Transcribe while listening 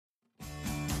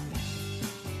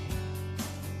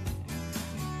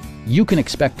You can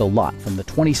expect a lot from the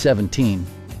 2017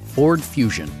 Ford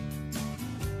Fusion.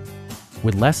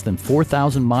 With less than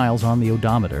 4,000 miles on the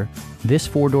odometer, this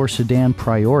four-door sedan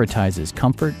prioritizes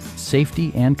comfort,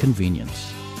 safety, and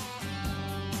convenience.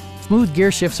 Smooth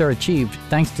gear shifts are achieved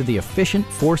thanks to the efficient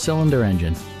four-cylinder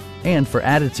engine. And for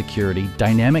added security,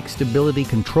 dynamic stability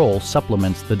control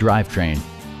supplements the drivetrain.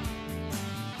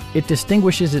 It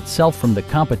distinguishes itself from the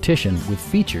competition with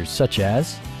features such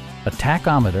as a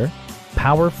tachometer,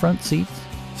 power front seats,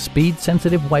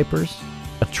 speed-sensitive wipers,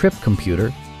 a trip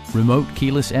computer, remote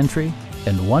keyless entry,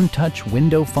 and one-touch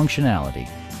window functionality.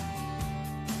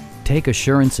 Take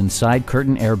assurance in side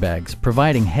curtain airbags,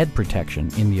 providing head protection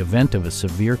in the event of a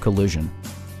severe collision.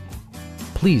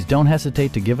 Please don't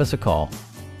hesitate to give us a call.